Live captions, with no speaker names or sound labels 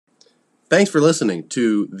Thanks for listening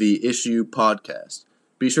to the Issue Podcast.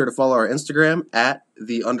 Be sure to follow our Instagram at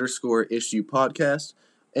 @the_issue podcast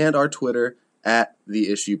and our Twitter at the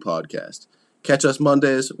Issue Podcast. Catch us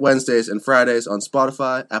Mondays, Wednesdays, and Fridays on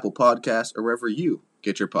Spotify, Apple Podcasts, or wherever you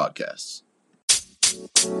get your podcasts.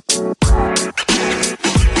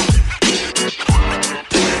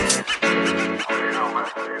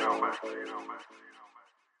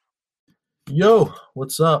 Yo,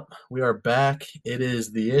 what's up? We are back. It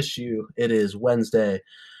is The Issue. It is Wednesday,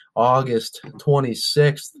 August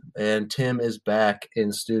 26th, and Tim is back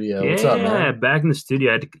in studio. What's up, man? Yeah, back in the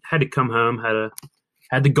studio. I had to come home.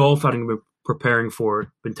 Had the golf outing been preparing for it.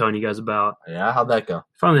 Been telling you guys about. Yeah, how'd that go?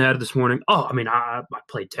 Finally had it this morning. Oh, I mean, I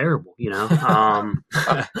played terrible, you know.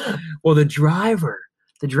 Well, the driver,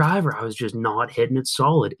 I was just not hitting it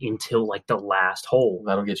solid until like the last hole.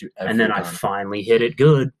 That'll get you every And then time. I finally hit it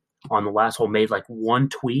good on the last hole, made like one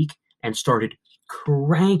tweak and started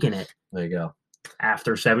cranking it There you go.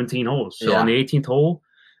 after 17 holes. So Yeah. on the 18th hole,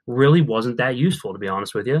 really wasn't that useful, to be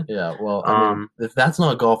honest with you. Yeah, well, I mean, if that's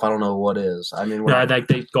not golf, I don't know what is. I mean, No, like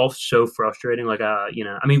the golf's so frustrating. Like,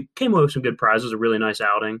 came away with some good prizes. A really nice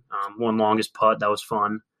outing. One longest putt, that was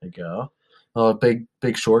fun. there you go. Oh, big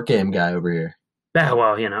short game guy over here. Yeah,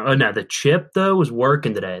 well, the chip though was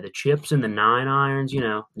working today. The chips and the 9 irons,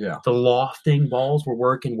 Yeah, the lofting balls were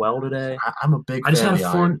working well today. I'm a big. I just fan had of a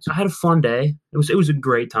the fun. irons. I had a fun day. It was a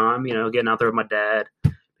great time. Getting out there with my dad.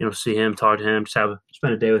 See him, talk to him,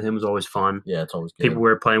 spend a day with him was always fun. Yeah, it's always good. People we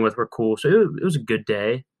were playing with were cool, so it was a good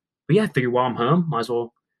day. But yeah, I figured while I'm home, might as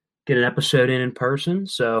well get an episode in person.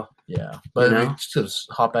 So Yeah, but know?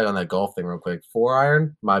 just hop back on that golf thing real quick.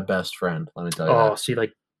 4-iron, my best friend. Let me tell you. oh, that. see,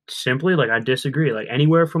 like simply, like I disagree. Like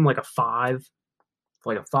anywhere from like a 5,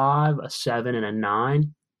 a 7, and a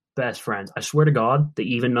 9, best friends. I swear to God,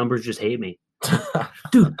 the even numbers just hate me,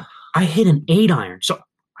 dude. I hit an 8-iron, so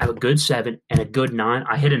I have a good 7 and a good 9.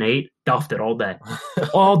 I hit an 8, duffed it all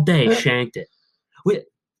day, shanked it. Wait,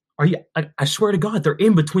 are you? I swear to God, they're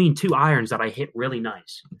in between 2 irons that I hit really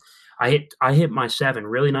nice. I hit my 7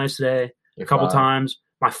 really nice today. Your A couple 5. times.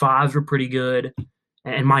 My 5s were pretty good,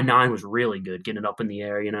 and my 9 was really good, getting it up in the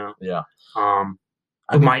air. Yeah.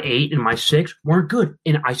 But my 8 and my 6 weren't good,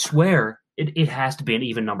 and I swear it has to be an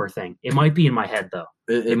even number thing. It might be in my head though.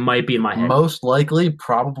 It might be in my head. Most likely,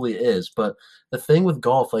 probably is. But the thing with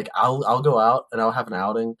golf, like I'll go out and I'll have an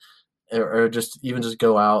outing, or just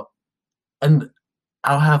go out, and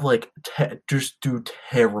I'll have like just do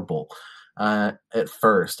terrible at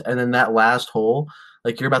first, and then that last hole,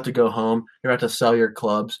 like you're about to go home, you're about to sell your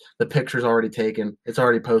clubs, the picture's already taken, it's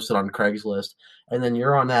already posted on Craigslist, and then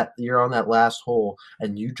you're on that last hole,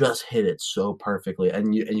 and you just hit it so perfectly,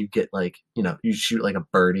 and you get like you shoot like a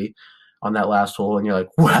birdie on that last hole, and you're like,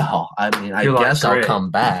 well, I mean, I You're like, guess I'll great.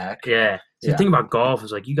 come back. Yeah. Yeah. The thing about golf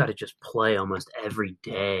is like you got to just play almost every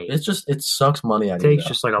day. It sucks money out It of you. takes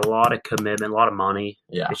just like a lot of commitment, a lot of money.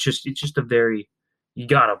 Yeah. It's just you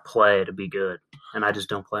got to play to be good, and I just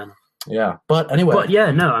don't play enough. Yeah. But anyway. But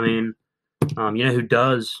yeah, no, I mean, who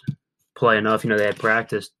does play enough? They had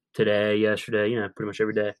practice today, yesterday, pretty much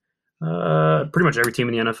every day. Pretty much every team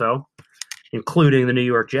in the NFL, including the New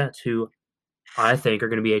York Jets, who I think are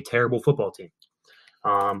going to be a terrible football team.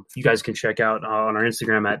 You guys can check out on our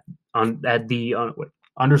Instagram at the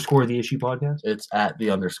 _ the issue podcast. It's at the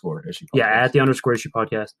 _ issue podcast. Yeah, at the _ issue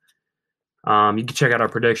podcast. You can check out our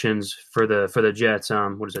predictions for the Jets.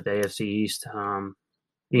 What is it? The AFC East.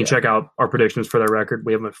 You can check out our predictions for their record.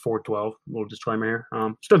 We have them at 4-12. Little disclaimer here.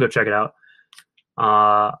 Still go check it out.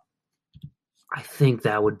 I think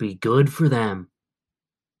that would be good for them.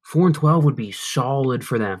 4-12 would be solid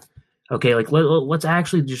for them. Okay, like let's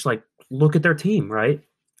actually just like look at their team, right?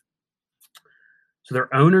 So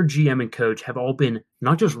their owner, GM, and coach have all been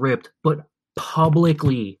not just ripped, but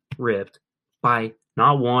publicly ripped by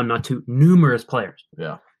not one, not two, numerous players.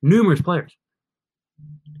 Yeah. Numerous players.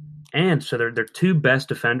 And so they're 2 best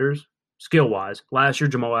defenders, skill-wise. Last year,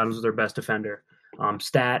 Jamal Adams was their best defender.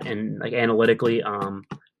 Stat and like analytically,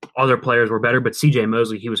 other players were better, but CJ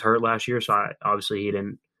Mosley, he was hurt last year, so obviously he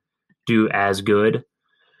didn't do as good.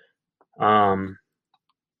 But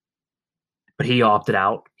he opted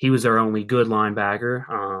out. He was their only good linebacker.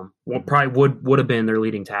 Probably would have been their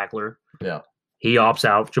leading tackler. Yeah. He opts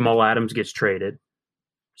out. Jamal Adams gets traded.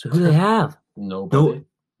 So who do they have? Nobody.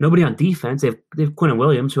 Nobody on defense. They have Quentin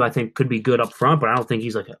Williams, who I think could be good up front, but I don't think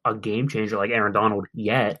he's like a game changer like Aaron Donald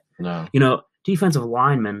yet. No. Defensive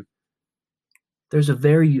linemen, I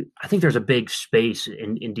think there's a big space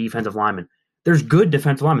in defensive linemen. There's good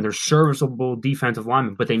defensive linemen. There's serviceable defensive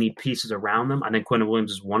linemen, but they need pieces around them. I think Quentin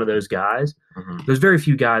Williams is one of those guys. Mm-hmm. There's very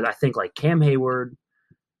few guys, I think, like Cam Hayward,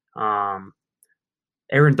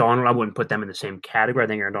 Aaron Donald, I wouldn't put them in the same category. I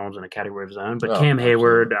think Aaron Donald's in a category of his own. But Oh, Cam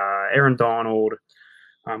Hayward, absolutely. Aaron Donald,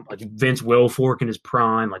 like Vince Wilfork in his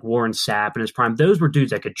prime, like Warren Sapp in his prime, those were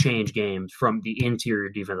dudes that could change games from the interior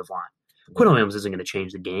defensive line. Quinn Williams isn't going to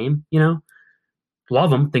change the game, you know?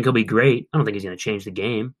 Love him, think he'll be great. I don't think he's going to change the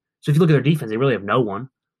game. So if you look at their defense, they really have no one.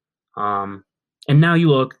 And now you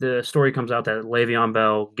look, the story comes out that Le'Veon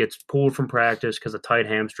Bell gets pulled from practice because of tight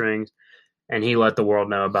hamstrings, and he let the world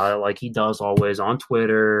know about it like he does always on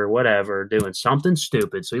Twitter, whatever, doing something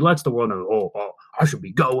stupid. So he lets the world know, oh, I should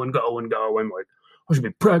be going. Like, I should be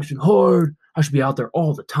practicing hard. I should be out there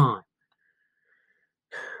all the time.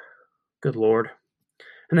 Good Lord.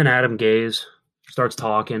 And then Adam Gase starts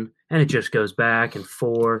talking, and it just goes back and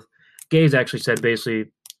forth. Gase actually said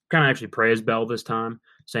basically, kind of actually praised Bell this time,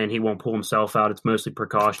 saying he won't pull himself out. It's mostly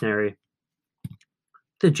precautionary.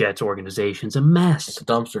 The Jets organization's a mess. It's a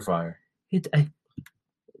dumpster fire.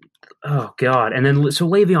 Oh, God. And then, so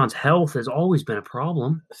Le'Veon's health has always been a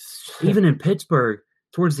problem. Even in Pittsburgh,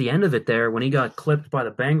 towards the end of it there, when he got clipped by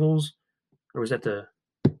the Bengals, or was that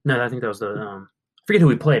I think that was I forget who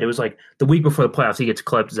he played. It was like the week before the playoffs, he gets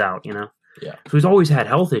clipped out, you know? Yeah. So he's always had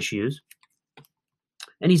health issues.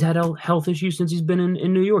 And he's had health issues since he's been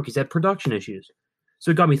in New York. He's had production issues.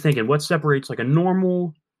 So it got me thinking, what separates like a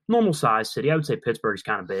normal size city? I would say Pittsburgh's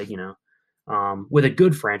kind of big, you know, with a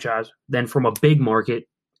good franchise, then from a big market,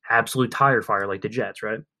 absolute tire fire like the Jets,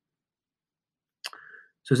 right?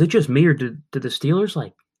 So is it just me, or did the Steelers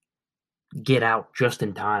like get out just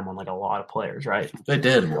in time on like a lot of players, right? They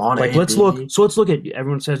did. Like let's look at,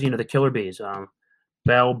 everyone says, you know, the killer bees,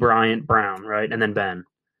 Bell, Bryant, Brown, right? And then Ben.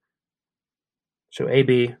 So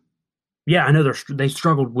AB, yeah, I know they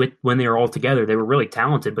struggled with when they were all together. They were really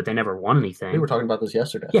talented, but they never won anything. We were talking about this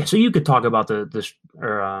yesterday. Yeah, so you could talk about you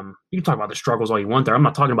can talk about the struggles all you want there. I'm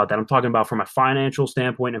not talking about that. I'm talking about from a financial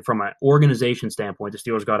standpoint and from an organization standpoint. The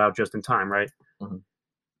Steelers got out just in time, right? Mm-hmm.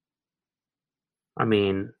 I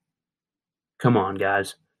mean, come on,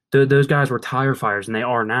 guys. Those guys were tire fires, and they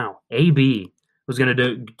are now. AB was going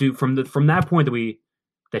to do from that point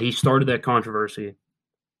that he started that controversy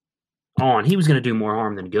on. He was going to do more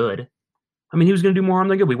harm than good. I mean, he was going to do more harm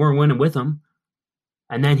than good. We weren't winning with him.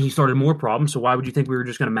 And then he started more problems, so why would you think we were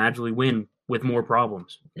just going to magically win with more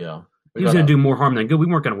problems? Yeah. He was going to do more harm than good. We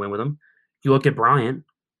weren't going to win with him. You look at Bryant,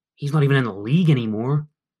 he's not even in the league anymore.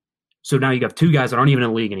 So now you have two guys that aren't even in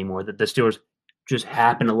the league anymore that the Steelers just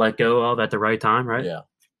happen to let go of at the right time, right? Yeah.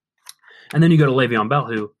 And then you go to Le'Veon Bell,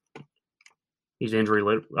 who he's injury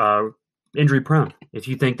prone. If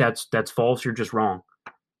you think that's false, you're just wrong.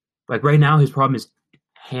 Like right now, his problem is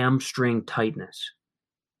hamstring tightness.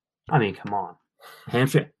 I mean, come on.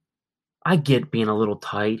 Hamstring. I get being a little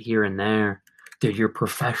tight here and there. Dude, you're a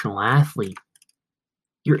professional athlete.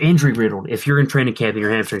 You're injury riddled if you're in training camp and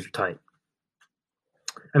your hamstrings are tight.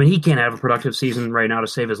 I mean, he can't have a productive season right now to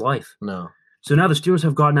save his life. No. So now the Steelers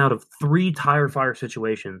have gotten out of 3 tire fire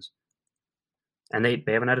situations, and they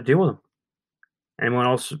haven't had to deal with them. Anyone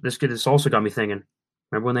else? This also got me thinking.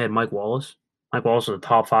 Remember when they had Mike Wallace? Mike Wallace was a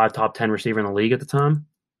top 5, top 10 receiver in the league at the time.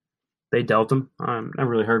 They dealt him. I never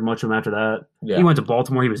really heard much of him after that. Yeah. He went to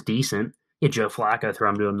Baltimore. He was decent. He had Joe Flacco throw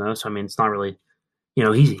him to him, though. So, I mean, it's not really, you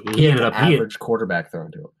know, he ended up average quarterback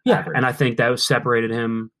thrown to him. Yeah, average. And I think that separated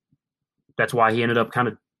him. That's why he ended up kind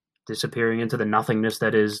of disappearing into the nothingness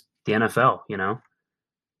that is the NFL, you know.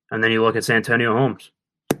 And then you look at Santonio Holmes.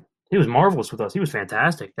 He was marvelous with us. He was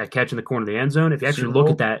fantastic. That catch in the corner of the end zone. If you actually look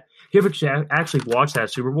at that, if you ever actually watch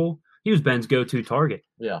that Super Bowl, he was Ben's go-to target.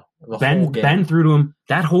 Yeah. Ben threw to him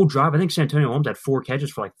that whole drive. I think Santonio Holmes had 4 catches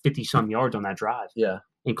for like 50-some yards on that drive. Yeah.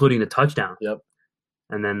 Including the touchdown. Yep.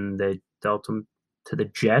 And then they dealt him to the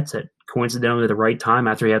Jets at coincidentally the right time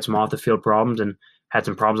after he had some off-the-field problems and had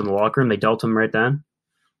some problems in the locker room. They dealt him right then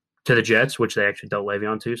to the Jets, which they actually dealt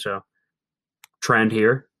Le'Veon to. So trend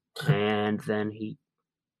here. And then he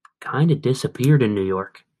kind of disappeared in New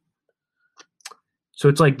York. So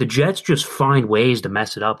it's like the Jets just find ways to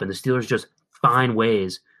mess it up, and the Steelers just find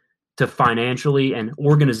ways to financially and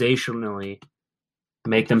organizationally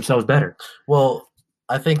make themselves better. Well,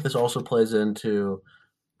 I think this also plays into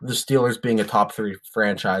the Steelers being a top 3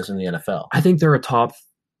 franchise in the NFL. I think they're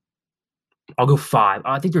I'll go 5.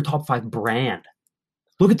 I think they're top 5 brand.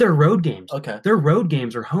 Look at their road games. Okay. Their road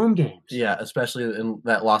games are home games. Yeah, especially in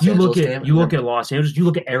that Los Angeles game. You look at Los Angeles. You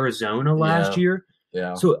look at Arizona last year.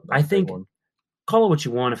 Yeah. So I think call it what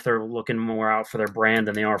you want if they're looking more out for their brand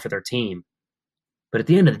than they are for their team. But at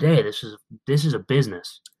the end of the day, this is a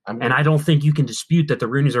business. And I don't think you can dispute that the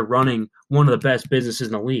Rooneys are running one of the best businesses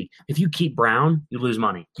in the league. If you keep Brown, you lose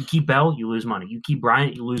money. You keep Bell, you lose money. You keep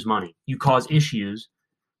Bryant, you lose money. You cause issues,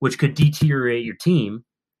 which could deteriorate your team.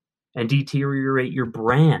 and deteriorate your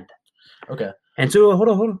brand. Okay. And so,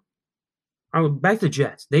 hold on. Back to the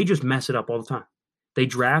Jets. They just mess it up all the time. They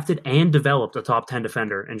drafted and developed a top 10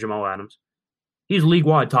 defender in Jamal Adams. He's a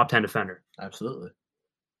league-wide top 10 defender. Absolutely.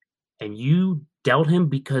 And you dealt him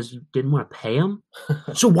because you didn't want to pay him?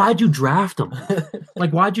 So why'd you draft him?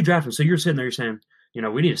 Like, why'd you draft him? So you're sitting there, you're saying, you know,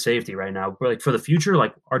 we need a safety right now. But like for the future,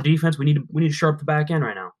 like our defense, we need to sharp the back end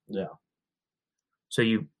right now. Yeah. So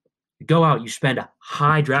you go out, you spend a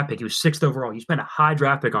high draft pick. He was 6th overall. You spend a high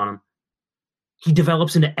draft pick on him. He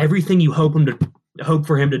develops into everything you hope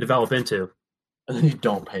for him to develop into. And then you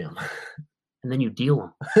don't pay him. And then you deal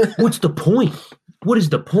him. What's the point? What is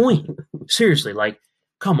the point? Seriously, like,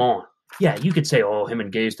 come on. Yeah, you could say, oh, him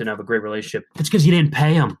and Gase didn't have a great relationship. It's because you didn't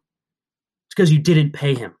pay him. It's because you didn't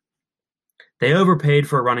pay him. They overpaid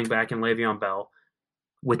for a running back in Le'Veon Bell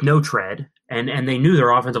with no tread, and they knew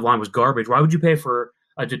their offensive line was garbage. Why would you pay for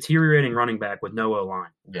a deteriorating running back with no O-line?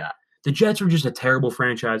 Yeah. The Jets are just a terrible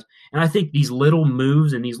franchise, and I think these little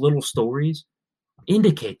moves and these little stories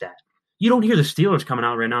indicate that. You don't hear the Steelers coming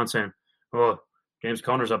out right now and saying, oh, James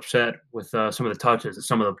Conner's upset with some of the touches,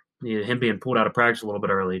 some of him being pulled out of practice a little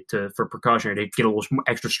bit early for precautionary to get a little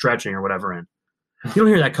extra stretching or whatever in. You don't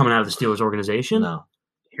hear that coming out of the Steelers organization. No.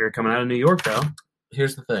 You hear it coming out of New York, though.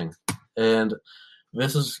 Here's the thing, and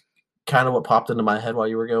this is kind of what popped into my head while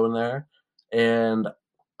you were going there, and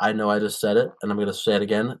I know I just said it, and I'm going to say it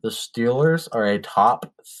again. The Steelers are a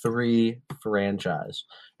top 3 franchise,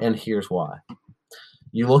 and here's why.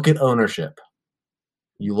 You look at ownership.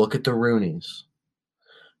 You look at the Rooneys.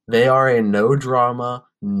 They are a no drama,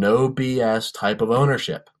 no BS type of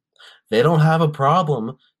ownership. They don't have a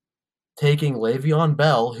problem taking Le'Veon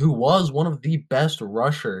Bell, who was one of the best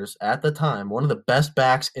rushers at the time, one of the best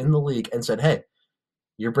backs in the league, and said, hey,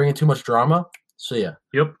 you're bringing too much drama? See ya.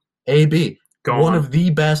 Yep. AB, Gone. one of the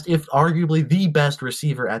best, if arguably the best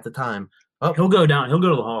receiver at the time. Oh, he'll go down. He'll go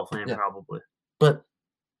to the Hall of Fame probably. But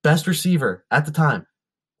best receiver at the time.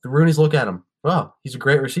 The Rooneys look at him. Oh, he's a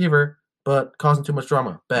great receiver, but causing too much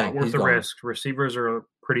drama. Bang. Not worth he's the gone. risk. Receivers are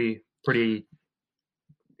pretty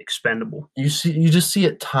expendable. You just see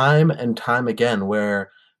it time and time again where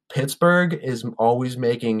Pittsburgh is always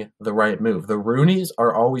making the right move. The Rooneys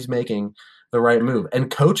are always making the right move. And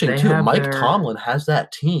coaching, too. Mike Tomlin has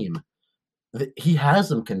that team. He has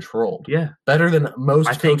them controlled. Yeah. Better than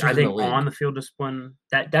most coaches in the league. On the field discipline,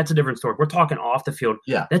 that's a different story. We're talking off the field.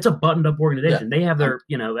 Yeah. That's a buttoned-up organization. Yeah. They have their,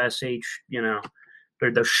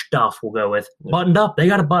 their stuff we'll go with. Yeah. Buttoned up. They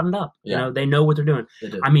got it buttoned up. Yeah. They know what they're doing. They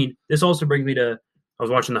do. I mean, this also brings me to I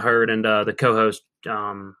was watching The Herd and the co-host,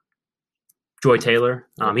 Joy Taylor.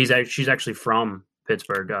 She's actually from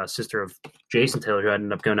Pittsburgh, sister of Jason Taylor, who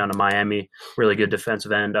ended up going down to Miami. Really good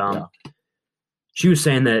defensive end. She was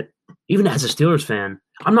saying that even as a Steelers fan,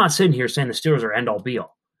 I'm not sitting here saying the Steelers are end-all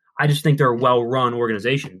be-all. I just think they're a well-run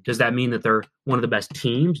organization. Does that mean that they're one of the best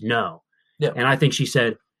teams? No. Yeah. And I think she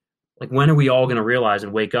said, like, when are we all going to realize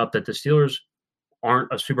and wake up that the Steelers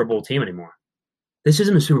aren't a Super Bowl team anymore? This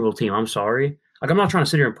isn't a Super Bowl team. I'm sorry. Like, I'm not trying to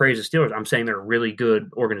sit here and praise the Steelers. I'm saying they're a really good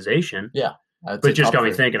organization. Yeah. But it just got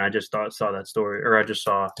me thinking. I just saw that story, or I just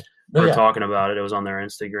saw her talking about it. It was on their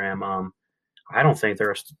Instagram. I don't think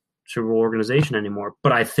they're a Super Bowl organization anymore,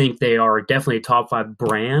 but I think they are definitely a top 5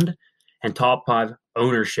 brand and top 5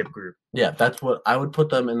 ownership group. Yeah, that's what I would put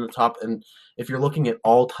them in the top. And if you're looking at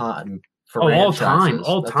all time for all time,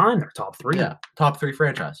 they're top 3. Yeah, top 3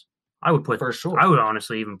 franchise. I would put for sure. I would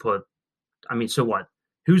honestly even put. I mean, so what?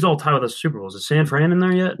 Who's all tied with us Super Bowls? Is San Fran in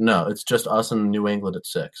there yet? No, it's just us and New England at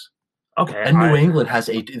 6. Okay, and New England has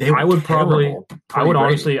 8. I would probably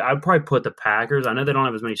put the Packers. I know they don't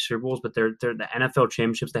have as many Super Bowls, but they're the NFL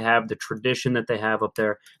championships they have, the tradition that they have up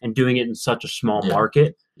there, and doing it in such a small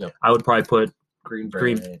market. Yep. I would probably put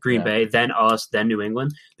Green Bay, then us, then New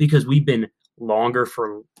England, because we've been better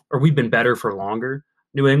for longer.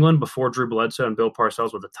 New England before Drew Bledsoe and Bill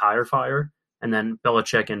Parcells with the tire fire, and then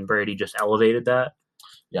Belichick and Brady just elevated that.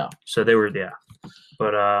 Yeah. So they were,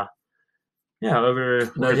 but we're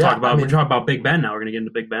talking about Big Ben now. We're gonna get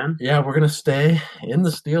into Big Ben. Yeah, we're gonna stay in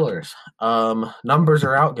the Steelers. Numbers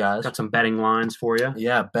are out, guys. Got some betting lines for you.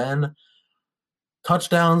 Yeah, Ben.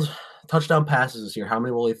 Touchdown passes this year. How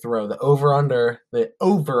many will he throw? The over on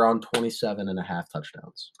 27.5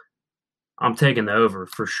 touchdowns. I'm taking the over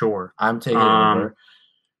for sure. I'm taking the over.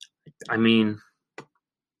 I mean,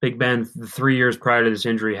 Big Ben, 3 years prior to this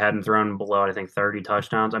injury, hadn't thrown below, I think, 30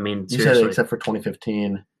 touchdowns. I mean, you said it except for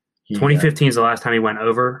 2015. 2015 is the last time he went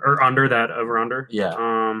over or under that over-under. Yeah.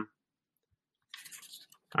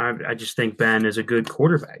 I just think Ben is a good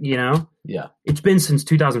quarterback, Yeah. It's been since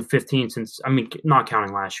 2015, not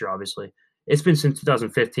counting last year, obviously. It's been since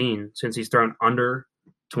 2015 since he's thrown under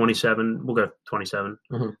 27. We'll go 27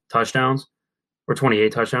 Mhm. touchdowns or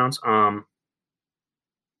 28 touchdowns. And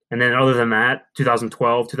then other than that,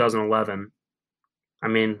 2012, 2011. I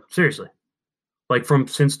mean, seriously, like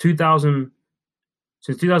since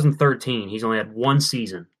 2013, he's only had one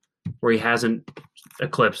season where he hasn't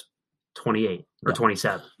eclipsed 28 or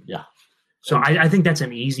 27. Yeah. So I think that's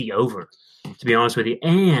an easy over, to be honest with you.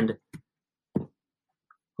 And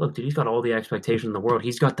look, dude, he's got all the expectation in the world.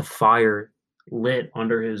 He's got the fire lit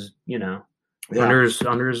under his, under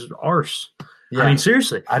his arse. Yeah. I mean,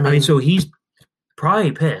 seriously. I mean, so he's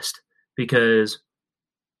probably pissed because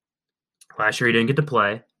last year he didn't get to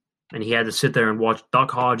play, and he had to sit there and watch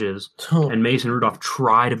Duck Hodges and Mason Rudolph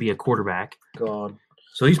try to be a quarterback. God.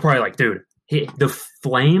 So he's probably like, dude, the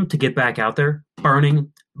flame to get back out there,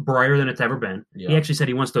 burning brighter than it's ever been. Yeah. He actually said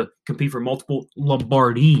he wants to compete for multiple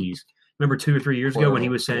Lombardis. Remember 2 or 3 years ago when he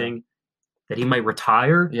was saying that he might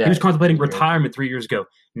retire? Yeah, he was contemplating retirement 3 years ago.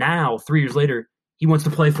 Now, 3 years later, he wants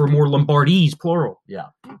to play for more Lombardis, plural. Yeah.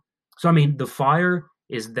 So, I mean, the fire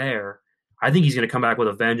is there. I think he's going to come back with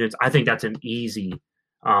a vengeance. I think that's an easy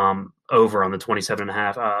over on the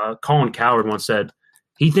 27.5. Colin Cowherd once said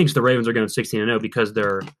he thinks the Ravens are going 16-0 because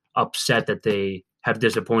they're upset that they have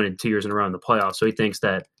disappointed 2 years in a row in the playoffs. So he thinks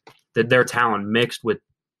that their talent mixed with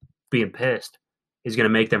being pissed is going to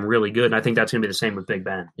make them really good. And I think that's going to be the same with Big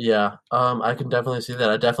Ben. Yeah, I can definitely see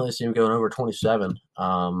that. I definitely see him going over 27.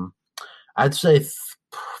 I'd say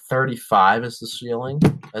 35 is the ceiling.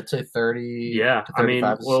 I'd say 30. Yeah, to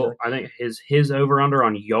 35 is the ceiling. I think his over under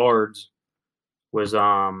on yards was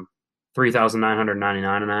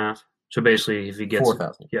 3,999.5. So basically, if he gets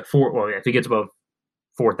 4,000, if he gets above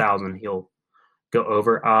 4,000, he'll go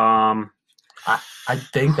over. I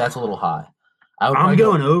think that's a little high. I'm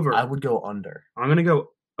going over. I would go under. I'm going to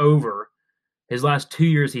go over. His last 2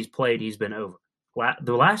 years he's played, he's been over.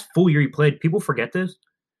 The last full year he played, people forget this.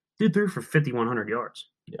 Dude threw for 5,100 yards.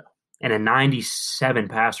 Yeah. And a 97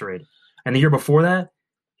 passer rating. And the year before that,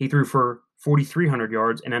 he threw for 4,300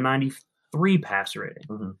 yards and a 93 passer rating.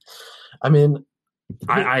 Mm-hmm. I mean,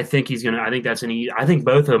 I think he's gonna. I think that's an. I think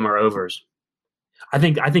both of them are overs. I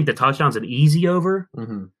think the touchdown's an easy over.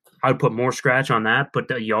 Mm-hmm. I would put more scratch on that, but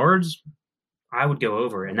the yards, I would go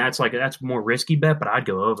over, and that's more risky bet, but I'd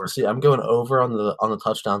go over. See, I'm going over on the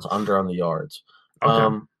touchdowns, under on the yards.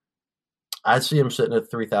 Okay. I'd see him sitting at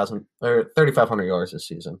 3,000 or 3,500 yards this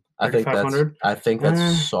season. I think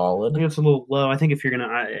that's solid. I think it's a little low. I think if you're gonna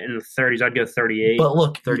in the 30s, I'd go 38. But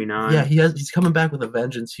look, 39. He's coming back with a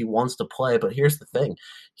vengeance. He wants to play, but here's the thing: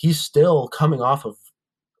 he's still coming off of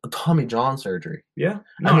a Tommy John surgery. Yeah,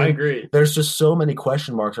 I agree. There's just so many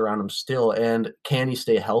question marks around him still, and can he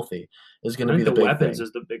stay healthy? Is going to be the big weapons thing.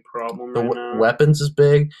 Is the big problem. Weapons is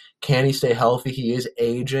big. Can he stay healthy? He is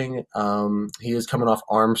aging. He is coming off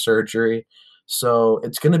arm surgery, so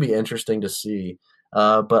it's going to be interesting to see.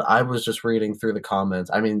 But I was just reading through the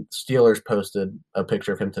comments. I mean, Steelers posted a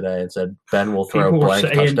picture of him today and said Ben will throw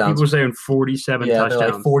touchdowns. People were saying 47 touchdowns.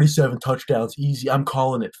 They're like 47 touchdowns, easy. I'm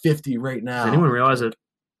calling it 50 right now. Does anyone realize that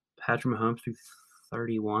Patrick Mahomes threw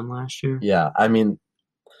 31 last year? Yeah, I mean,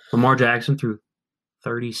 Lamar Jackson threw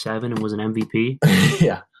 37 and was an MVP.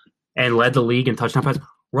 Yeah. And led the league in touchdown passes.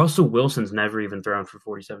 Russell Wilson's never even thrown for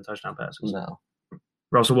 47 touchdown passes. No.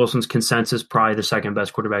 Russell Wilson's consensus probably the second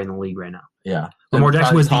best quarterback in the league right now. Yeah. Lamar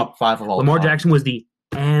Jackson was top 5 of all Lamar time. Jackson was the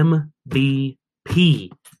MVP.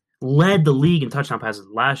 Led the league in touchdown passes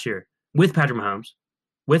last year with Patrick Mahomes,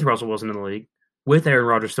 with Russell Wilson in the league, with Aaron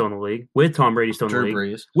Rodgers still in the league, with Tom Brady still in the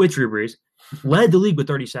league, with Drew Brees. Led the league with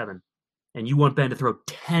 37. And you want Ben to throw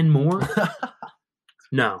 10 more?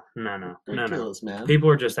 No. Ridiculous, man. People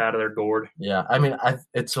are just out of their gourd. Yeah, I mean,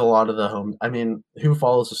 it's a lot of the home. I mean, who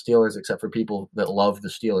follows the Steelers except for people that love the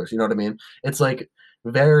Steelers? You know what I mean? It's like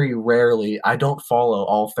very rarely. I don't follow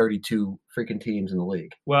all 32 freaking teams in the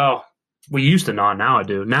league. Well, we used to not. Now I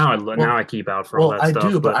do. Now I keep out for all that stuff. I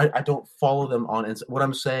do, but I don't follow them on Instagram. What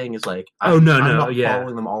I'm saying is like, I'm not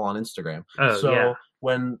following them all on Instagram.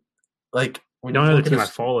 When you don't know the team I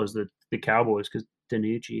follow is the Cowboys because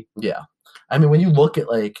Danucci. Yeah. I mean, when you look at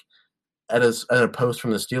at a post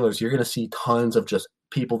from the Steelers, you're going to see tons of just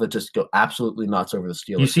people that just go absolutely nuts over the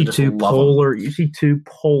Steelers. You see two polar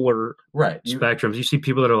right spectrums. You see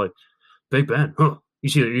people that are like, Big Ben, huh? You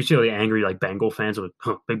see the angry Bengal fans are like,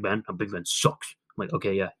 huh, Big Ben sucks. I'm like,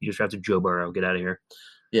 okay, yeah, you just have to Joe Burrow, get out of here.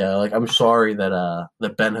 Yeah, I'm sorry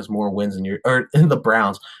that Ben has more wins in the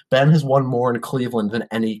Browns. Ben has won more in Cleveland than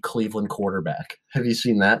any Cleveland quarterback. Have you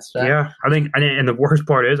seen that stat? Yeah, I think, and the worst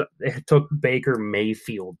part is it took Baker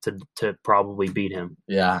Mayfield to probably beat him.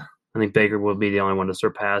 Yeah, I think Baker will be the only one to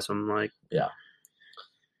surpass him. Yeah,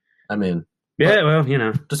 I mean, Yeah, well, you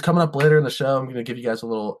know, Just coming up later in the show, I'm going to give you guys a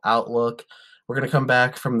little outlook. We're going to come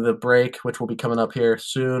back from the break, which will be coming up here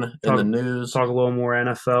soon in the talk news. talk a little more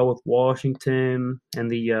NFL with Washington and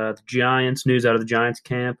the Giants, news out of the Giants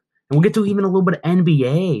camp. And we'll get to even a little bit of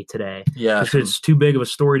NBA today. Yeah, Just 'cause it's too big of a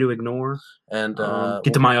story to ignore. and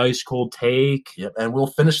Get to my ice cold take. Yep, and we'll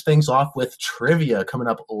finish things off with trivia coming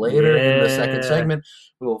up later in the second Yeah. segment.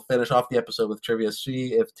 We will finish off the episode with trivia.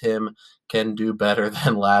 See if Tim can do better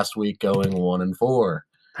than last week, going 1-4.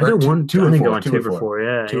 I think Or two and four. going 2 for 4.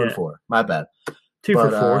 Yeah, 2-4. My bad. 2 for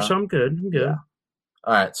 4. So I'm good. I'm good. Yeah.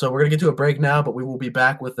 All right, so we're gonna get to a break now, but we will be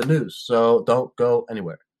back with the news. So don't go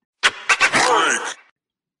anywhere.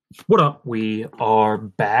 What up? We are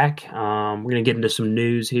back. We're gonna get into some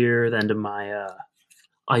news here. The end of my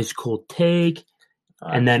ice cold take,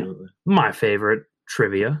 and then my favorite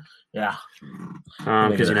trivia. Yeah.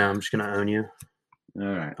 Because I'm just gonna own you. All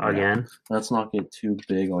right. Again. Yeah. Let's not get too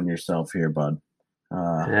big on yourself here, bud.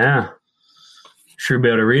 Yeah. Sure be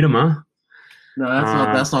able to read them, huh? No,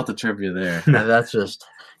 that's not the trivia there. That's just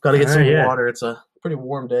got to get some water. It's a pretty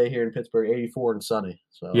warm day here in Pittsburgh, 84 and sunny.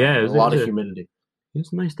 So yeah, a lot of humidity. It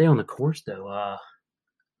was a nice day on the course, though.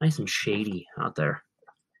 Nice and shady out there.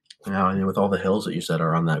 Yeah, and with all the hills that you said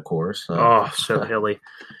are on that course. So hilly.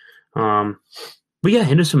 But yeah,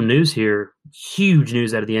 into some news here. Huge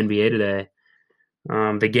news out of the NBA today.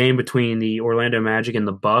 The game between the Orlando Magic and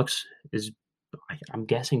the Bucks is, I'm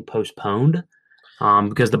guessing, postponed.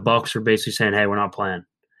 Because the Bucks are basically saying, "Hey, we're not playing."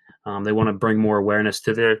 They want to bring more awareness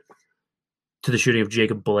to the shooting of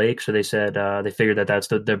Jacob Blake. So they said they figured that that's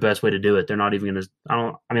their best way to do it. They're not even going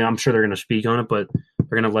to. I'm sure they're going to speak on it, but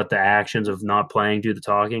they're going to let the actions of not playing do the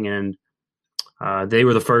talking. And they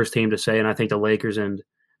were the first team to say, and I think the Lakers and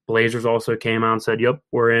Blazers also came out and said, "Yep,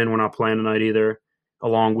 we're in. We're not playing tonight either."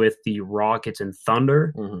 Along with the Rockets and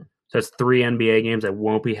Thunder. Mm-hmm. So that's 3 NBA games that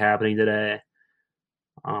won't be happening today.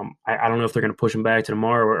 I don't know if they're going to push them back to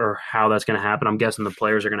tomorrow or how that's going to happen. I'm guessing the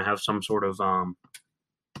players are going to have some sort of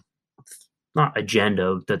not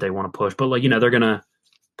agenda that they want to push, but they're going to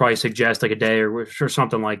probably suggest a day or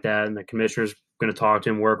something like that. And the commissioner's going to talk to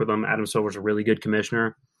him, work with him. Adam Silver's a really good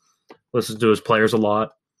commissioner. Listens to his players a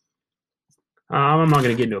lot. I'm not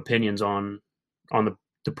going to get into opinions on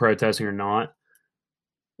the protesting or not.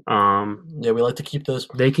 Yeah, we like to keep those.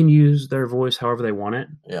 They can use their voice however they want it.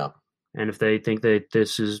 Yeah. And if they think that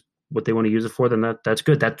this is what they want to use it for, then that's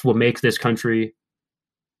good. That's what makes this country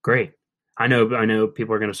great. I know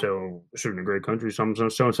people are going to say, "Oh, this isn't a great country. So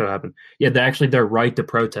and so happened." Yeah, their right to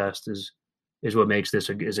protest is what makes this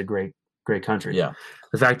a great country. Yeah,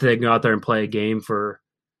 the fact that they can go out there and play a game for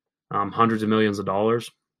hundreds of millions of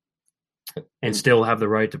dollars and still have the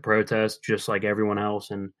right to protest, just like everyone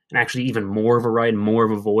else, and actually even more of a right and more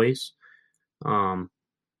of a voice,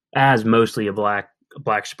 as mostly a black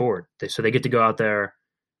sport. So they get to go out there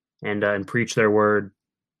and preach their word,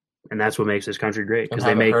 and that's what makes this country great, because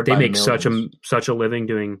they make such a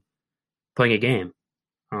living playing a game.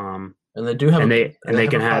 And they do have,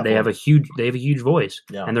 they have a huge voice,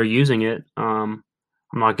 and they're using it. I'm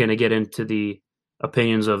not going to get into the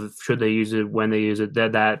opinions of should they use it, when they use it.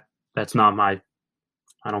 That's not my.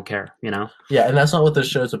 I don't care, Yeah, and that's not what this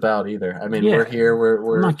show's about either. I mean, we're here.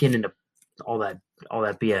 We're I'm not getting into all that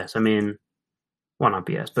BS. I mean, well, not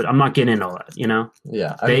BS, but I'm not getting into all that.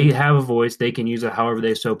 Yeah, they have a voice. They can use it however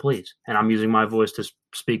they so please, and I'm using my voice to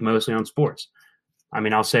speak mostly on sports. I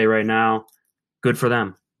mean, I'll say right now, good for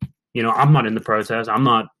them. I'm not in the protest. I'm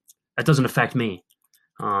not. That doesn't affect me.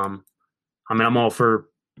 I'm all for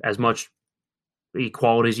as much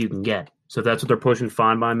equality as you can get. So if that's what they're pushing,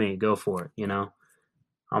 fine by me. Go for it.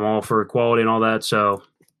 I'm all for equality and all that. So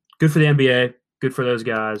good for the NBA. Good for those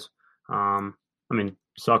guys.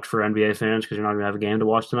 Sucks for NBA fans because you're not going to have a game to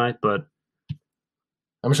watch tonight. But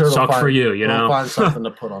I'm sure sucks for you. They'll find something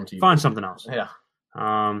to put on TV. Find something else. Yeah.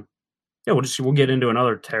 We'll get into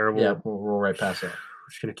another terrible. Yeah, we'll roll right past that. We're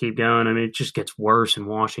just going to keep going. I mean, it just gets worse in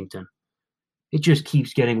Washington. It just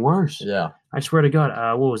keeps getting worse. Yeah. I swear to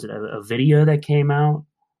God, what was it? A video that came out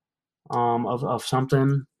of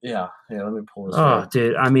something? Yeah, let me pull this up. Oh,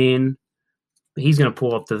 dude, I mean, he's going to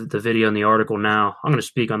pull up the video in the article now. I'm going to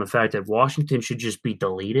speak on the fact that Washington should just be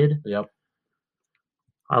deleted. Yep.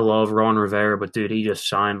 I love Ron Rivera, but, dude, he just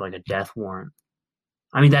signed like a death warrant.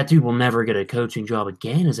 I mean, that dude will never get a coaching job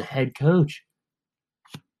again as a head coach.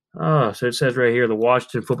 Oh, so it says right here, the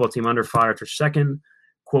Washington football team under fire after second,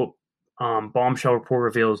 quote, bombshell report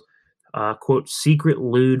reveals, quote, secret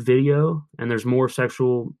lewd video, and there's more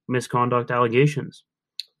sexual misconduct allegations.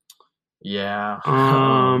 Yeah.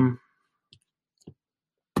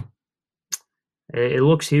 It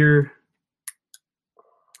looks here.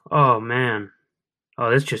 Oh, man.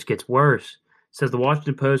 Oh, this just gets worse. says the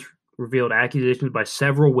Washington Post revealed accusations by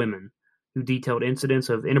several women who detailed incidents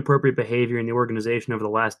of inappropriate behavior in the organization over the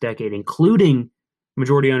last decade, including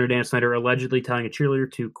majority owner Dan Snyder allegedly telling a cheerleader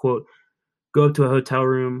to, quote, go up to a hotel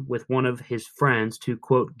room with one of his friends to,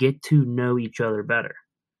 quote, get to know each other better.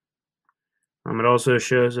 It also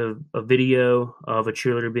shows a video of a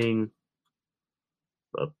cheerleader being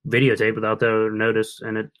videotaped without their notice,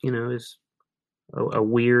 and it, is a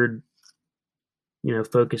weird,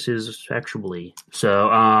 focuses sexually.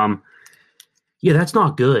 So, yeah, that's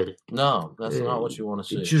not good. No, that's not what you want to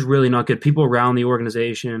see. It's just really not good. People around the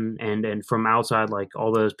organization and from outside, like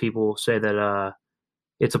all those people say that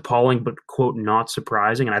it's appalling, but, quote, not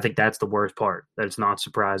surprising. And I think that's the worst part, that it's not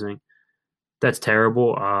surprising. That's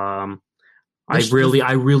terrible. I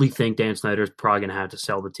really think Dan Snyder is probably going to have to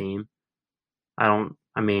sell the team.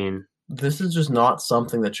 This is just not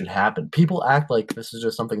something that should happen. People act like this is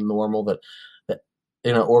just something normal that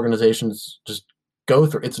organizations just go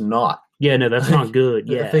through. It's not. Yeah, no, that's not good.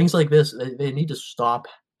 Yeah, things like this, they need to stop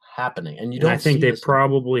happening. And I think they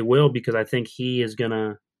probably will, because I think he's got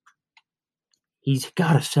to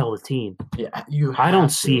sell the team. Yeah, I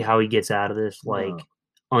don't see how he gets out of this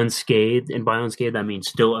unscathed, and by unscathed I mean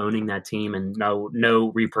still owning that team and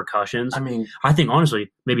no repercussions. I think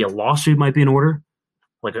honestly maybe a lawsuit might be in order,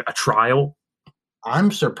 like a trial.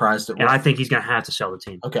 I'm surprised and I think he's going to have to sell the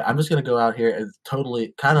team. Okay, I'm just going to go out here. It's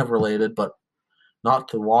totally kind of related, but not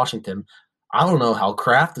to Washington. I don't know how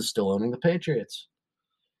Kraft is still owning the Patriots.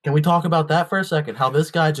 Can we talk about that for a second? How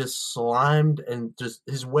this guy just slimed and just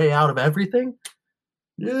his way out of everything?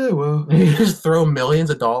 Yeah, well, you just throw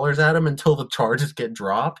millions of dollars at him until the charges get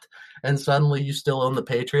dropped, and suddenly you still own the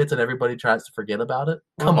Patriots, and everybody tries to forget about it.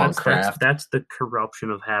 Come on, Kraft. That's the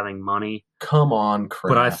corruption of having money. Come on,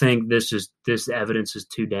 Kraft. But I think this evidence is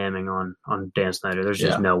too damning on Dan Snyder. There's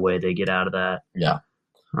just no way they get out of that. Yeah.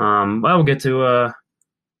 Well, we'll get to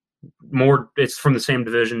more. It's from the same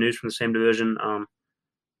division. News from the same division. I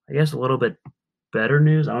guess a little bit better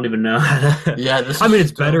news. I don't even know. Yeah,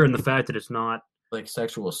 it's better in the fact that it's not like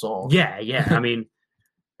sexual assault. Yeah.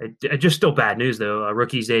 It just still bad news though.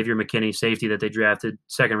 Rookie Xavier McKinney, safety that they drafted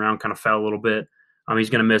second round, kind of fell a little bit. He's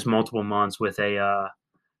going to miss multiple months with a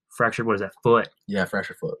fractured. What is that, foot? Yeah,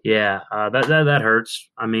 fractured foot. Yeah, that hurts.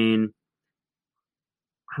 I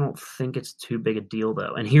don't think it's too big a deal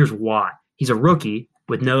though, and here's why. He's a rookie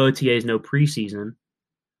with no OTAs, no preseason.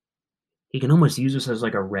 He can almost use this as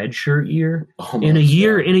like a red shirt year. In a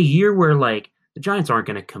year where like the Giants aren't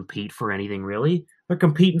going to compete for anything really. They're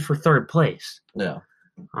competing for third place. Yeah.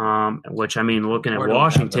 Which looking at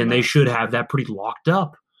Washington, they should have that pretty locked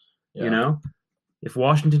up. Yeah. If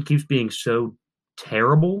Washington keeps being so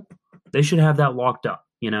terrible, they should have that locked up.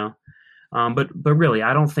 But really,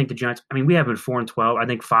 I don't think the Giants. We have been 4-12. I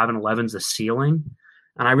think 5-11 is the ceiling,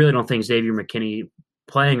 and I really don't think Xavier McKinney,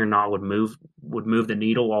 playing or not, would move the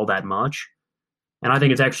needle all that much. And I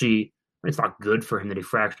think it's not good for him that he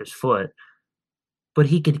fractured his foot, but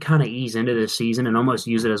he could kind of ease into this season and almost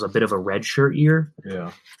use it as a bit of a red shirt year.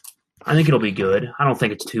 Yeah. I think it'll be good. I don't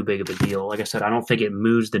think it's too big of a deal. Like I said, I don't think it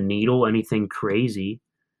moves the needle anything crazy.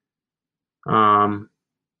 So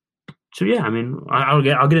yeah, I'll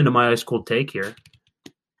get into my ice cold take here.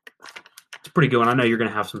 It's a pretty good one. I know you're going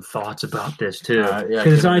to have some thoughts about this too,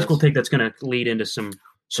 because it's an ice cold take that's going to lead into some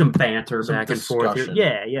banter back and forth here.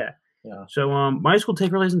 Yeah. So my ice cold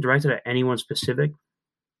take really isn't directed at anyone specific.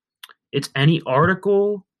 It's any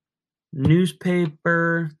article,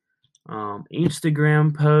 newspaper,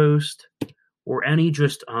 Instagram post, or any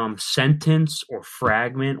just sentence or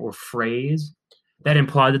fragment or phrase that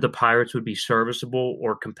implied that the Pirates would be serviceable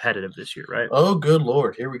or competitive this year, right? Oh, good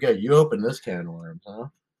Lord. Here we go. You opened this can of worms, huh?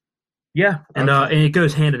 Yeah, and it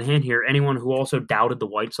goes hand in hand here. Anyone who also doubted the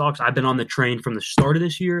White Sox, I've been on the train from the start of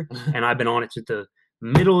this year, and I've been on it since the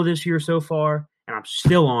middle of this year so far, and I'm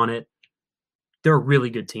still on it. They're a really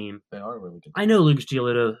good team. They are a really good team. I know Lucas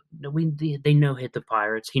Giolito. They no-hit the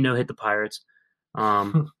Pirates. He no-hit the Pirates.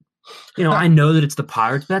 I know that it's the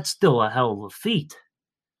Pirates, but that's still a hell of a feat.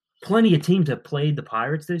 Plenty of teams have played the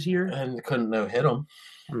Pirates this year. And couldn't no-hit them.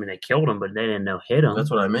 They killed them, but they didn't no-hit them. That's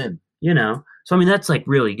what I mean. So, that's, like,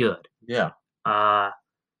 really good. Yeah. But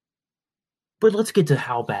let's get to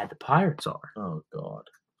how bad the Pirates are. Oh, God.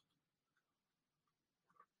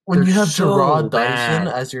 When you have Jarrod Dyson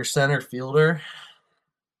as your center fielder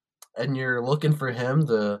and you're looking for him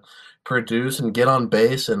to produce and get on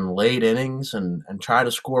base in late innings and try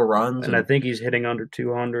to score runs. And I think he's hitting under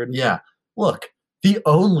 200. Yeah. Look, the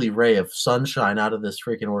only ray of sunshine out of this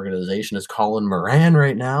freaking organization is Colin Moran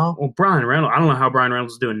right now. Well, Brian Reynolds, I don't know how Brian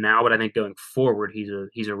Reynolds is doing now, but I think going forward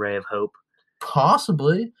he's a ray of hope.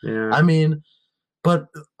 Possibly. Yeah. But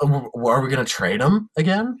are we going to trade him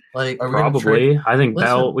again? Like, are we going to trade? Probably. I think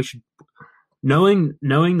Bell. Listen, We should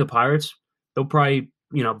knowing the Pirates, they'll probably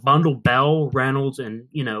bundle Bell, Reynolds, and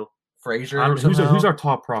I Frazier don't know who's somehow. our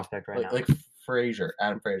top prospect right now. Like Frazier,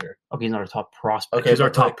 Adam Frazier. Okay, he's not our top prospect. Okay, Who's our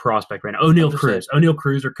but top like, prospect right now? I'm O'Neal just saying.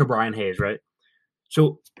 Cruz, or Brian Hayes, right?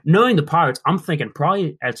 So knowing the Pirates, I'm thinking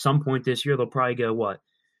probably at some point this year they'll probably go what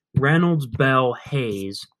Reynolds, Bell,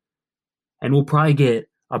 Hayes, and we'll probably get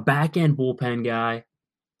a back end bullpen guy,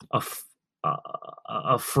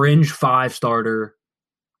 a fringe 5 starter,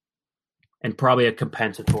 and probably a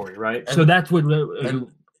compensatory, right? So that's what.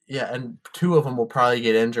 And 2 of them will probably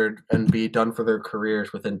get injured and be done for their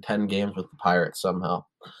careers within 10 games with the Pirates somehow.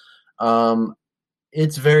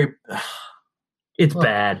 It's very. It's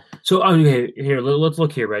bad. So okay, here let's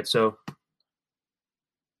look here, right? So,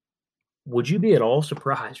 would you be at all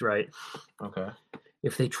surprised, right? Okay.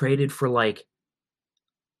 If they traded for like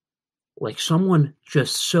someone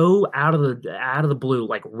just so out of the blue,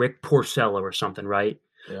 like Rick Porcello or something, right?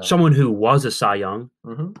 Yeah. Someone who was a Cy Young,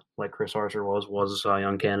 Mm-hmm. like Chris Archer was a Cy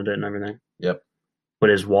Young candidate and everything. Yep.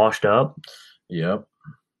 But is washed up. Yep.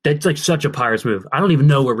 That's like such a Pirates move. I don't even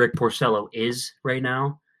know where Rick Porcello is right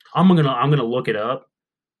now. I'm gonna look it up.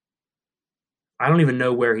 I don't even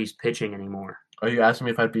know where he's pitching anymore. Are you asking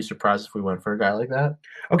me if I'd be surprised if we went for a guy like that?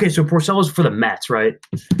 Okay, so Porcello's for the Mets, right?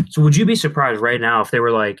 So would you be surprised right now if they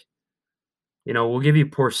were like, we'll give you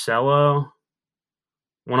Porcello,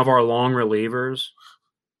 one of our long relievers,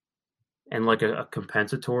 and like a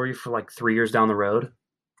compensatory for like 3 years down the road?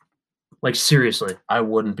 Like, seriously. I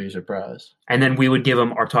wouldn't be surprised. And then we would give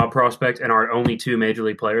him our top prospect and our only 2 major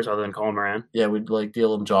league players other than Colin Moran. Yeah, we'd like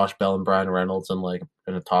deal him Josh Bell and Brian Reynolds and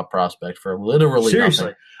a top prospect for literally Seriously.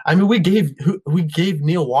 nothing. I mean, we gave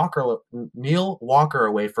Neil Walker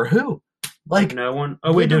away for who? Like no one.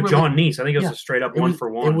 Oh wait, no, John Neese. I think it was a straight up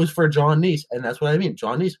 1-for-1. It was for John Neese, and that's what I mean.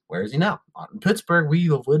 John Neese, where is he now? Not in Pittsburgh. We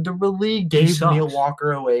literally gave Neil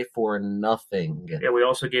Walker away for nothing. Yeah, we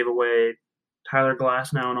also gave away Tyler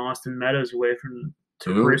Glasnow and Austin Meadows away from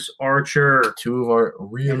Chris Archer. 2 of our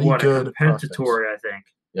really good compensatory, I think.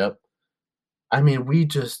 Yep. I mean,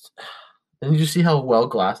 didn't you see how well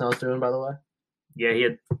Glasnow's doing, by the way? Yeah, he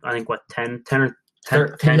had, I think, 10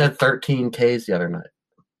 He had 13 Ks the other night.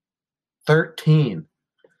 13.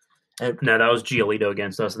 No, that was Giolito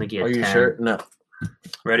against us. I think he had 10. Are you sure? No.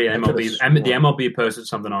 Ready? The MLB posted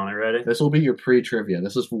something on it. Ready? This will be your pre-trivia.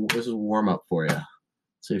 This is warm up for you.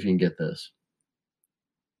 See if you can get this.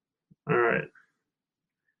 All right.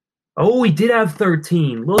 Oh, he did have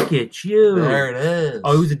 13. Look at you. There it is.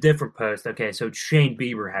 Oh, it was a different post. Okay, so Shane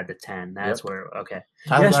Bieber had the 10. That's where. Okay.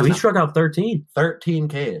 Tyler so he struck out 13. 13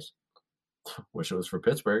 Ks. Wish it was for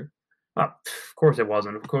Pittsburgh. Of course it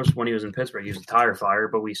wasn't. Of course, when he was in Pittsburgh, he was a tire fire,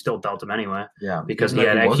 but we still dealt him anyway. Yeah, because he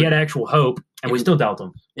had actual hope, and we still dealt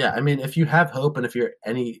him. Yeah, I mean, if you have hope, and if you're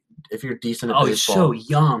decent at baseball, he's so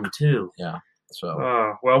young too. Yeah.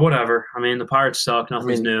 So. Well, whatever. I mean, the Pirates suck.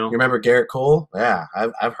 Nothing's new. You remember Garrett Cole? Yeah,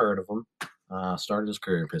 I've heard of him. Started his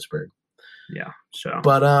career in Pittsburgh. Yeah. So.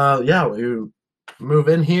 But we move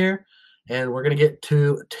in here, and we're gonna get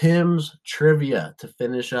to Tim's trivia to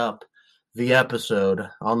finish up the episode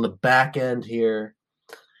on the back end here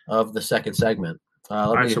of the second segment.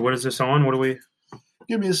 All right, so what is this on? What do we?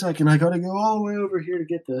 Give me a second. I got to go all the way over here to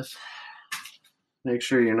get this. Make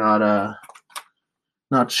sure you're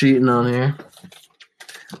not cheating on here.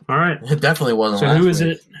 All right. It definitely wasn't. So who is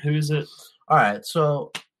it? Who is it? All right.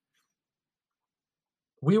 So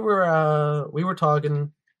we were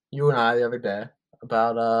talking, you and I, the other day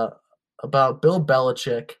about Bill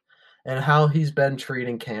Belichick and how he's been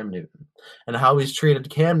treating Cam Newton and how he's treated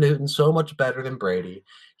Cam Newton so much better than Brady.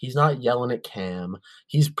 He's not yelling at Cam.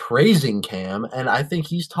 He's praising Cam, and I think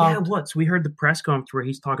he's talked. Yeah, what? So we heard the press conference where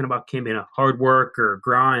he's talking about Cam being a hard work or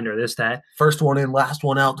grind or this, that. First one in, last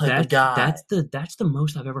one out type of guy. That's the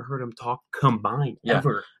most I've ever heard him talk combined,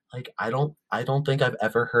 ever. Like, I don't think I've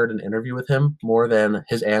ever heard an interview with him more than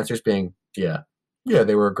his answers being, yeah,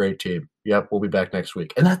 they were a great team. Yep, we'll be back next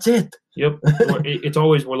week. And that's it. Yep. It's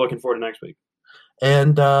always we're looking forward to next week.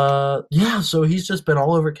 And, so he's just been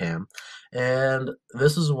all over Cam. And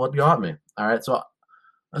this is what got me. All right, so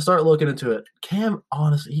I start looking into it. Cam,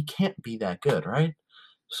 honestly, he can't be that good, right?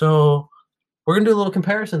 So we're going to do a little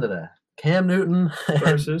comparison today. Cam Newton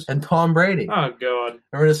and Tom Brady. Oh, God. And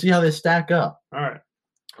we're going to see how they stack up. All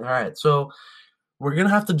right, so we're going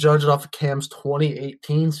to have to judge it off of Cam's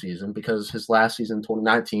 2018 season because his last season,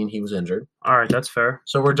 2019, he was injured. All right, that's fair.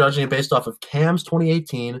 So we're judging it based off of Cam's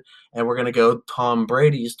 2018, and we're going to go Tom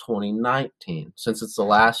Brady's 2019 since it's the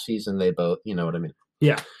last season they both, you know what I mean?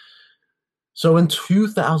 Yeah. So in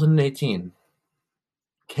 2018,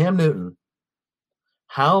 Cam Newton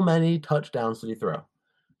How many touchdowns did he throw?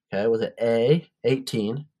 Okay, was it A,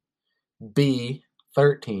 18, B,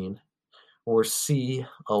 13, or C,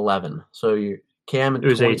 11? So Cam in It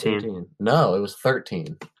was 2018. No, it was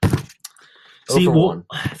 13. See, Over well, one.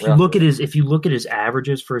 if you look at his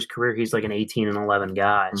averages for his career, he's like an 18 and 11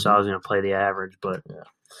 guy. So I Mhm. was going to play the average, but Yeah.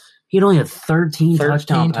 he only had 13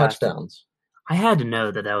 touchdowns. I had to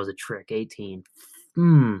know that was a trick. 18.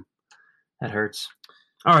 That hurts.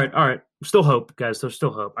 All right. Still hope, guys. There's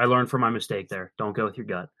still hope. I learned from my mistake there. Don't go with your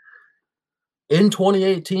gut. In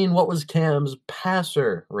 2018, what was Cam's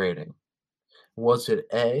passer rating? Was it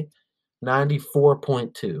A,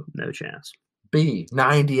 94.2? No chance. B,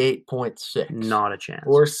 98.6? Not a chance.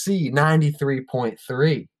 Or C,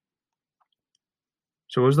 93.3?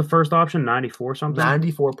 So what was the first option? 94 something?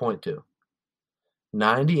 94.2.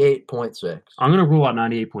 98.6. I'm going to rule out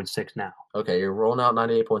 98.6 now. Okay, you're rolling out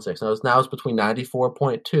 98.6. Now it's between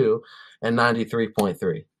 94.2 and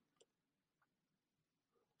 93.3.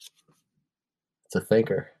 It's a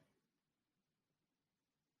thinker.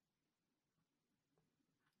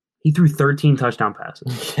 He threw 13 touchdown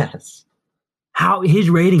passes. Yes. How his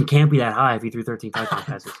rating can't be that high if he threw 13 touchdown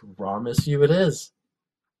passes. I promise you it is.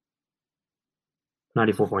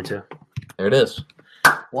 94.2. There it is.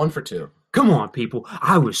 1 for 2. Come on, people.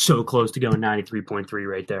 I was so close to going 93.3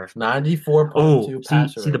 right there. 94.2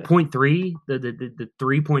 passer see the 0.3, the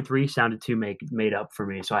 3.3 sounded too made up for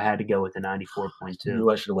me, so I had to go with the 94.2. You knew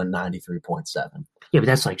I should have went 93.7. Yeah, but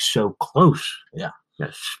that's like so close. Yeah. You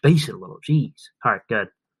gotta space it a little. Jeez. All right, good.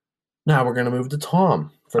 Now we're going to move to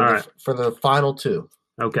Tom for the final two.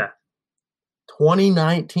 Okay.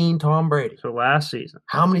 2019 Tom Brady. So last season.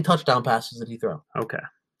 How many touchdown passes did he throw? Okay.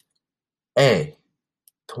 A,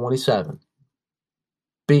 27.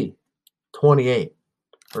 B, 28.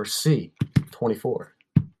 Or C, 24.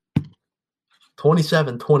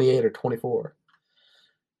 27, 28, or 24?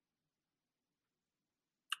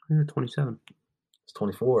 27. It's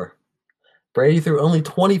 24. Brady threw only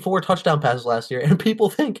 24 touchdown passes last year, and people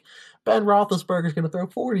think Ben Roethlisberger is going to throw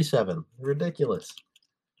 47. Ridiculous.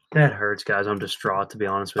 That hurts, guys. I'm distraught, to be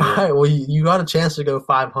honest with you. All right, well, you got a chance to go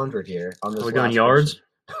 500 here on this. Are we going yards?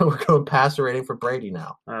 We're going passer rating for Brady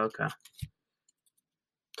now. Okay.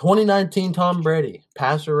 2019 Tom Brady,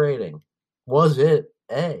 passer rating. Was it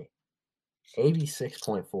A,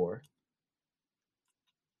 86.4,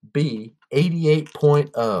 B,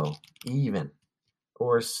 88.0, even,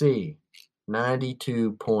 or C,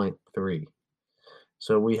 92.3?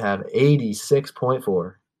 So we have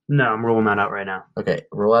 86.4. No, I'm rolling that out right now. Okay,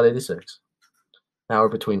 roll out 86. Now we're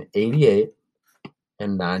between 88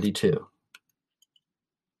 and 92.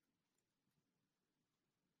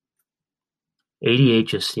 88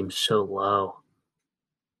 just seems so low.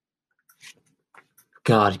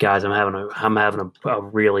 God, guys, I'm having a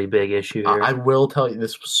really big issue here. I will tell you,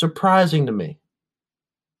 this was surprising to me.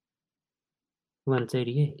 Well, then it's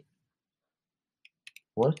 88.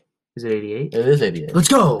 What? Is it 88? It is 88. Let's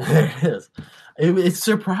go. There it is. It's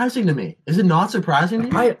surprising to me. Is it not surprising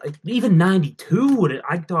to you? Even 92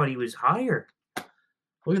 I thought he was higher.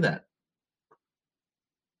 Look at that.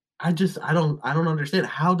 I don't understand.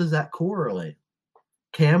 How does that correlate?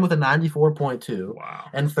 Cam with a 94.2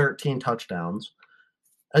 and 13 touchdowns.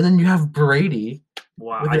 And then you have Brady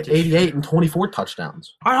with an 88 and 24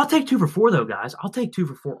 touchdowns. All right, I'll take 2 for 4, though, guys. I'll take 2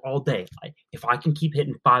 for 4 all day. If I can keep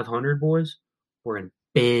hitting 500, boys, we're in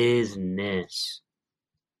business.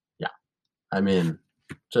 Yeah. I mean,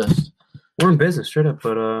 we're in business, straight up.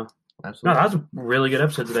 But, absolutely. No, that was a really good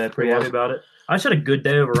episode today. I'm pretty happy about it. I just had a good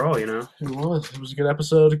day overall, you know. It was a good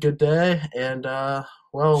episode, a good day. And,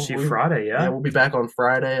 see you Friday, yeah. Yeah, we'll be back on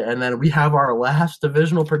Friday. And then we have our last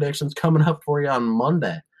divisional predictions coming up for you on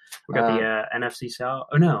Monday. We got the NFC South.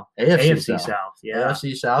 Oh, no. AFC South. Yeah.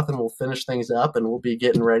 AFC South, and we'll finish things up, and we'll be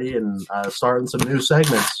getting ready and starting some new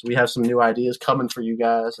segments. We have some new ideas coming for you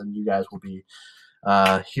guys, and you guys will be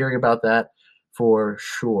hearing about that for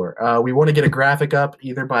sure. We want to get a graphic up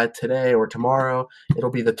either by today or tomorrow.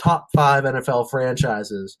 It'll be the top 5 NFL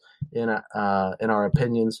franchises in our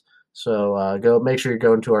opinions. So make sure you're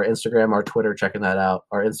going to our Instagram, our Twitter, checking that out.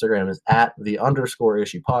 Our Instagram is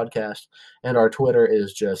 @the_issue podcast, and our Twitter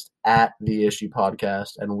is just @the_issue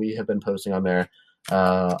podcast. And we have been posting on there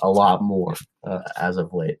a lot more as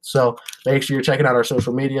of late. So make sure you're checking out our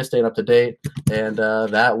social media, staying up to date. And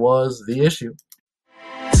that was The Issue.